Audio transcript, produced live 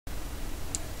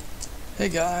Hey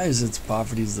guys, it's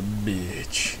Poverty's the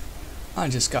bitch. I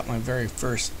just got my very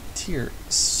first Tier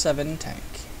 7 tank.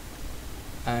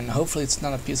 And hopefully it's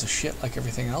not a piece of shit like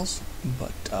everything else,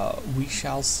 but we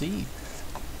shall see.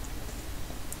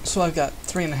 So I've got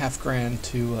 $3.5 grand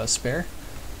to spare.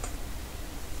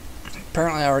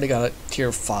 Apparently I already got a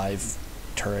Tier 5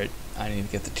 turret. I need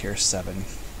to get the Tier 7.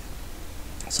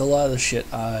 So a lot of the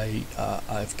shit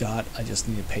I've got, I just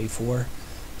need to pay for.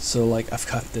 So like I've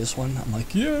got this one, I'm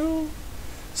like, yeah.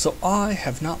 So I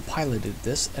have not piloted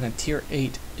this, and a Tier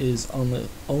 8 is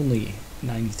only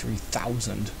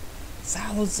 93,000.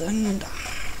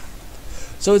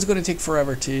 So it's going to take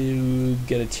forever to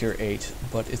get a Tier 8,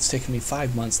 but it's taken me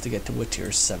 5 months to get to a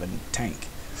Tier 7 tank.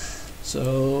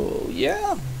 So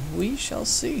yeah, we shall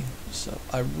see. So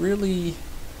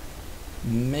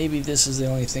maybe this is the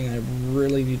only thing I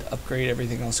really need to upgrade.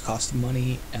 Everything else costs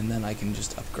money, and then I can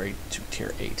just upgrade to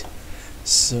Tier 8.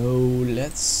 So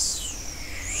let's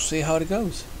see how it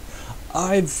goes.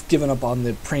 I've given up on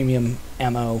the premium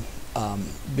ammo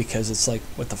because it's like,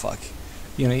 what the fuck?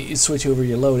 You know, you switch over,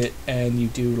 you load it, and you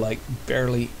do like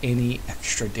barely any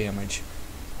extra damage.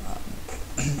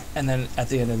 And then at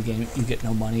the end of the game, you get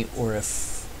no money, or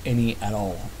if any at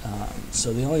all.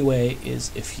 So the only way is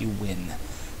if you win.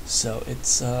 So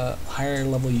it's higher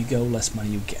level you go, less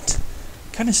money you get.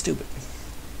 Kind of stupid.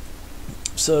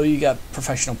 So you got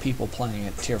professional people playing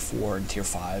at Tier 4 and Tier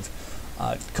 5,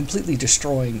 completely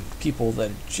destroying people that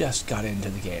just got into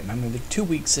the game. I mean, they're 2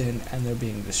 weeks in and they're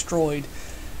being destroyed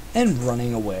and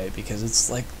running away because it's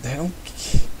like they don't,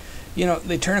 you know,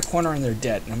 they turn a corner and they're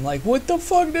dead. And I'm like, what the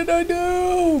fuck did I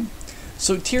do?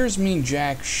 So tiers mean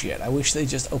jack shit. I wish they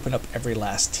just open up every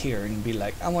last tier and be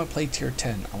like, I want to play Tier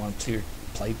 10. I want to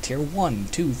play Tier 1,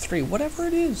 2, 3, whatever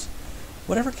it is.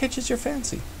 Whatever catches your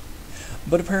fancy.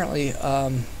 But apparently,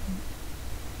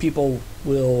 people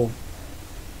will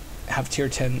have Tier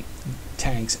 10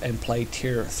 tanks and play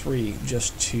Tier 3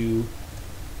 just to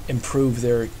improve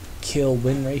their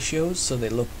kill-win ratios so they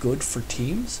look good for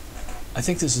teams. I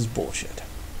think this is bullshit.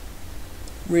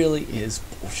 Really is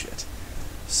bullshit.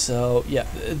 So, yeah,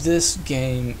 this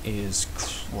game is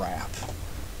crap.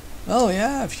 Oh,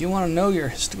 yeah, if you want to know your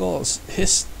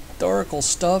historical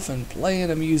stuff and play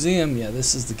in a museum, yeah,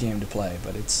 this is the game to play,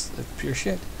 but it's pure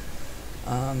shit.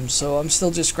 So I'm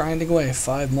still just grinding away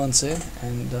 5 months in,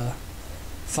 and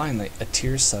finally a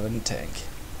Tier 7 tank.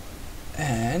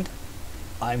 And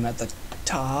I'm at the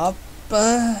top.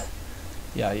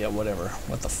 Yeah, whatever.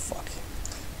 What the fuck.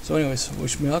 So anyways,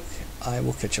 wish me luck. I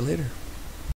will catch you later.